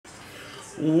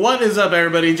What is up,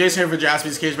 everybody? Jason here for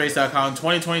JaspysCaseBreaks.com.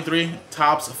 2023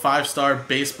 Topps 5-Star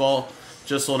Baseball.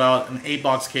 Just sold out an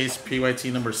 8-box case.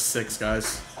 PYT number 6,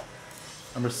 guys.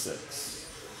 Number 6.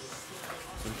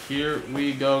 So here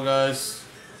we go, guys.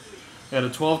 We had a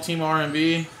 12-team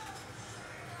R&B.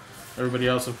 Everybody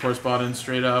else, of course, bought in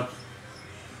straight up.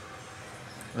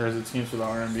 There's the teams for the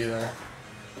R&B there.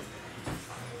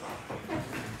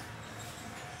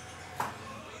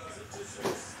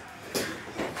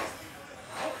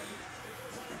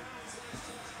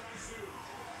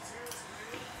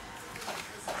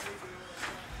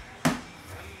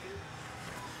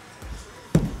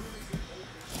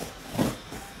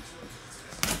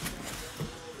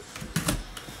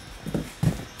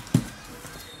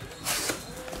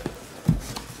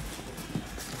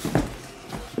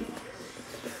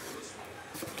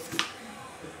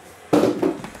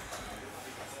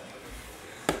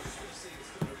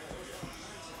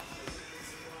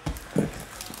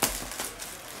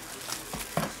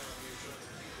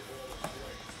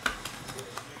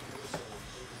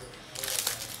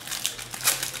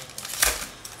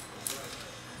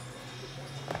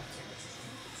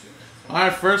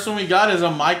 Alright, first one we got is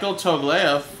a Michael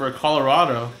Toglia for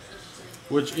Colorado,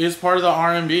 which is part of the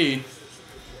R&B.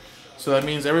 So that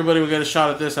means everybody will get a shot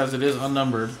at this as it is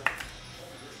unnumbered.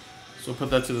 So put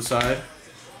that to the side.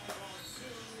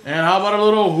 And how about a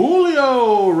little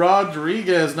Julio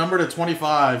Rodriguez, number to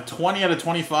 25. 20 out of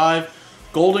 25.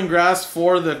 Golden Grass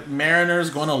for the Mariners,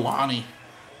 going to Lonnie.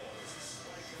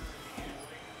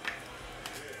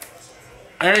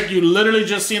 Eric, you literally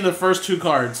just seen the first two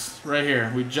cards right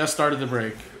here. We just started the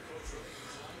break.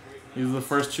 These are the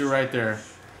first two right there.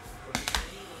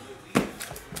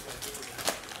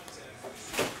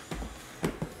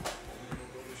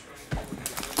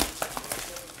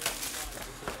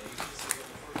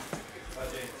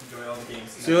 Enjoy all the games.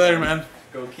 See you later, man.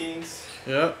 Go Kings.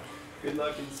 Yep. Good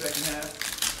luck in the second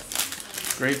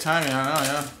half. Great timing, I know,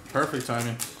 yeah. Perfect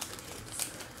timing.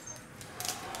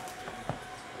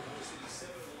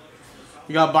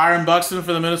 We got Byron Buxton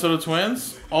for the Minnesota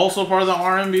Twins. Also part of the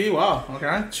R&B. Wow,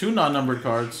 okay. 2 non-numbered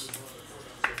cards.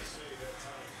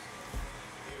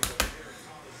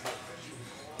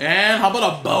 And how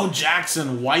about a Bo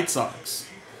Jackson White Sox?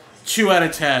 2 out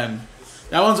of 10.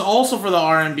 That one's also for the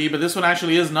R&B, but this one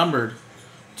actually is numbered.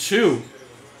 2.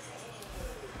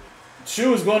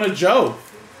 2 is going to Joe.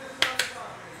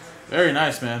 Very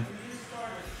nice, man.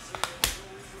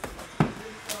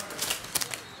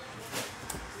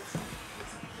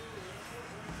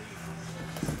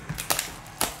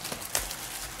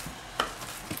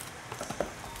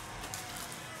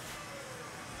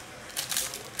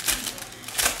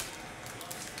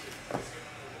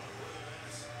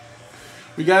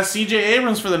 We got C.J.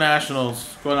 Abrams for the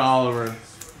Nationals, going to Oliver.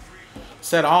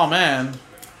 Said, "Aw, man."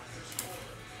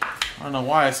 I don't know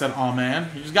why I said, "Aw,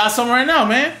 man." You just got some right now,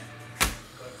 man.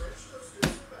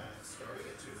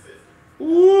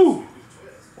 Woo!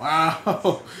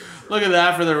 Wow. Look at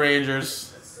that for the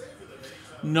Rangers.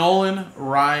 Nolan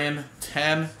Ryan,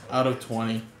 10 out of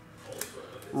 20.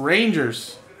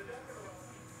 Rangers.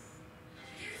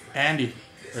 Andy,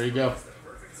 there you go.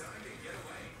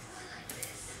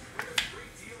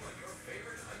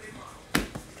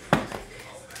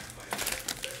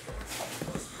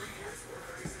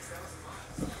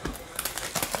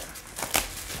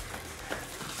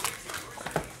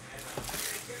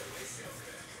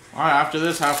 Alright, after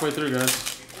this, halfway through,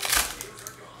 guys.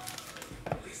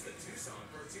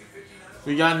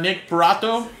 We got Nick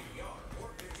Pratto.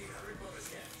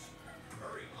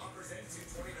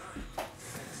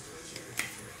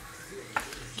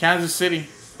 Kansas City.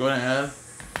 Going to Ed.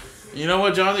 You know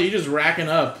what, Jonathan? You're just racking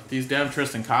up these damn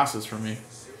Tristan Casas for me.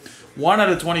 1 out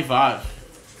of 25.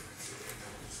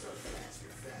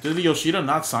 Did the Yoshida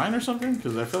not sign or something?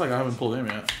 Because I feel like I haven't pulled him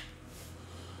yet.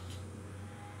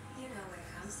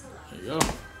 There you go.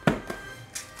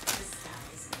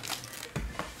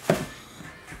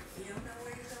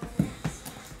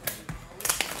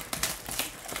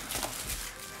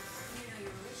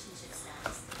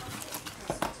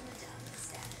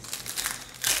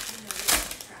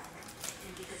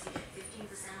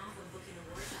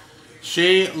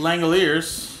 Shea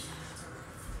Langoliers.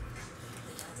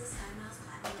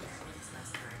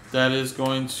 That is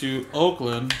going to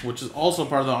Oakland, which is also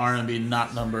part of the R&B,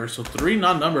 not numbered. So 3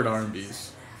 non-numbered R&Bs.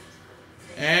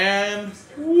 And,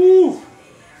 woo!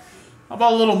 How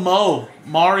about a little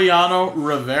Mariano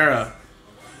Rivera.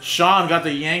 Sean got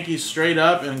the Yankees straight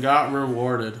up and got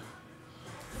rewarded.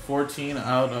 14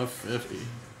 out of 50.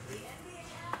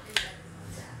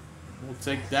 We'll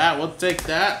take that. We'll take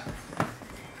that.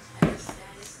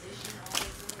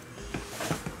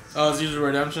 Oh, it's usually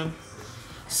redemption.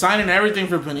 Signing everything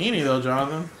for Panini though,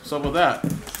 Jonathan. What's up with that?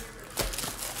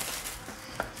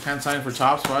 Can't sign for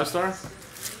Topps 5-star.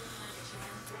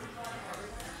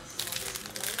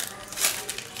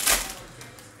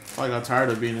 I got tired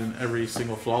of being in every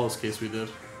single flawless case we did.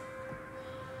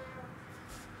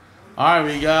 Alright,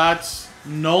 we got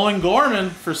Nolan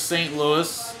Gorman for St.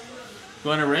 Louis.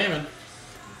 Going to Raymond.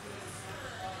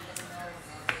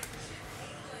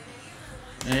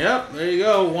 And yep, there you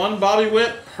go. One Bobby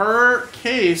Witt per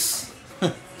case.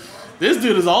 This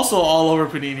dude is also all over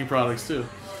Panini products too.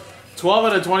 12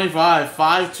 out of 25.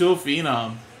 5-2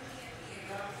 Phenom.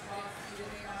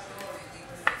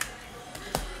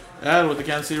 Ed with the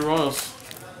Kansas City Royals.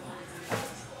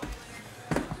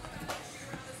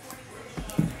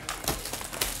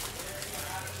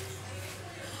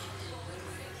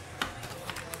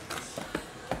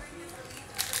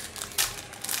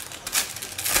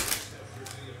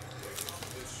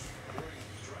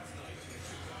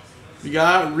 We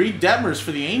got Reed Detmers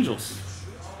for the Angels.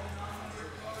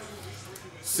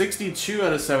 62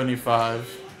 out of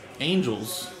 75.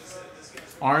 Angels.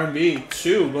 R&B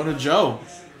 2 going to Joe.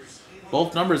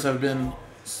 Both numbers have been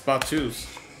spot 2s.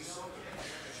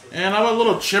 And how about a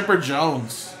little Chipper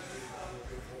Jones?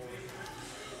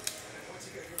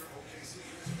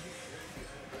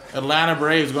 Atlanta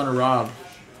Braves going to Rob.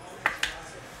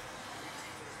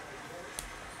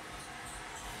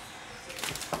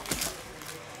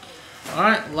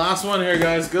 Alright, last one here,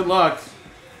 guys. Good luck.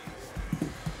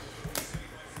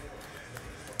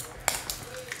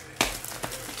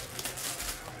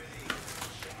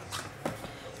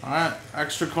 Alright,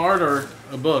 extra card or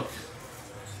a book?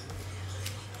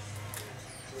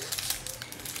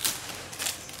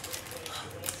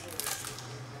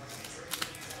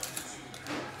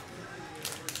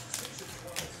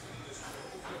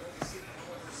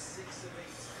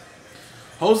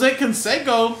 Jose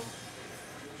Canseco.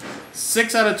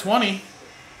 6 out of 20.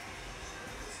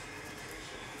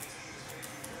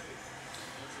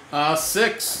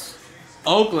 6.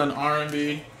 Oakland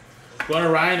R&B. Going to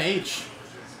Ryan H.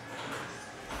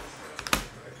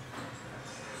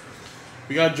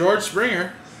 We got George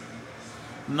Springer.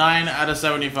 9 out of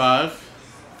 75.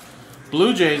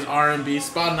 Blue Jays R&B.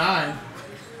 Spot 9.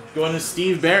 Going to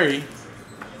Steve Barry.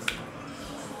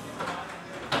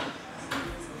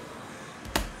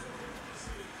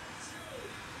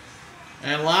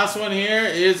 And last one here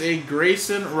is a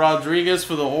Grayson Rodriguez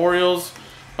for the Orioles,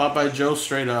 bought by Joe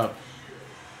Straight Up.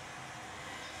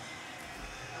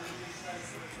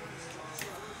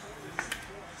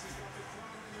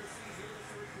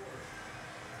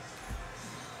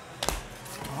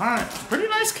 Alright, pretty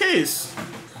nice case.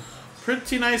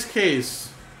 Pretty nice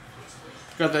case.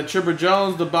 Got that Chipper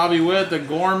Jones, the Bobby Witt, the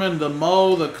Gorman, the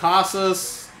Mo, the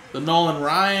Casas, the Nolan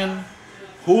Ryan,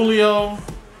 Julio.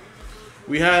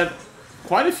 We had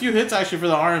quite a few hits actually for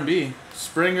the R&B.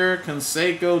 Springer,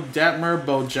 Canseco, Detmer,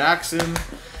 Bo Jackson.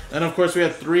 And of course we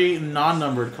had 3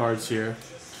 non-numbered cards here.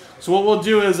 So what we'll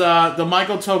do is the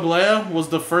Michael Toglea was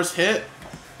the first hit.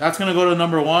 That's going to go to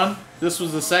number 1. This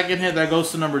was the second hit that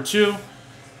goes to number 2.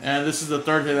 And this is the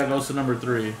third hit that goes to number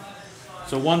 3.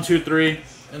 So 1, 2, 3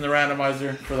 in the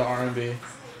randomizer for the R&B.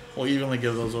 We'll evenly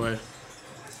give those away.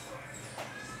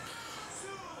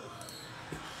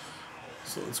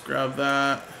 So let's grab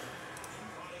that.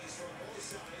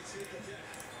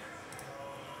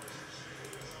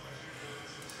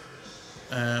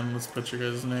 And let's put your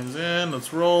guys' names in.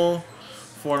 Let's roll.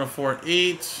 4 and a 4,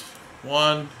 8.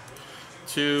 1,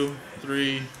 2,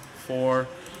 3, 4,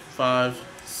 5,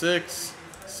 6,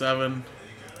 7,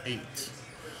 8.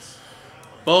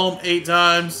 Boom, 8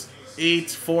 times.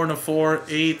 8, 4 and a 4,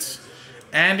 8.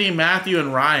 Andy, Matthew,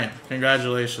 and Ryan.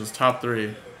 Congratulations, top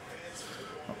 3.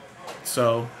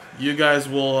 So you guys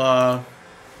will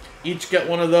each get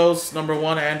one of those. Number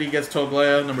 1, Andy gets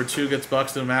Toglea. Number 2 gets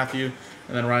Buxton, Matthew.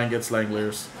 And then Ryan gets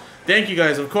Langoliers. Thank you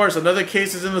guys. Of course, another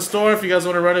case is in the store. If you guys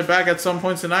want to run it back at some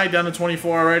point tonight, down to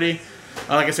 24 already.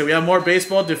 Like I said, we have more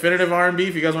baseball, definitive R&B.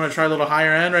 If you guys want to try a little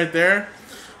higher end right there.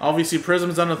 Obviously,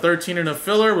 Prism's on a 13 and a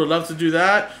filler. We'd love to do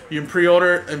that. You can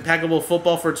pre-order Impeccable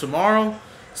Football for tomorrow.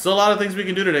 Still a lot of things we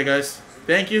can do today, guys.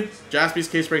 Thank you.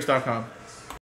 JaspysCaseBreaks.com.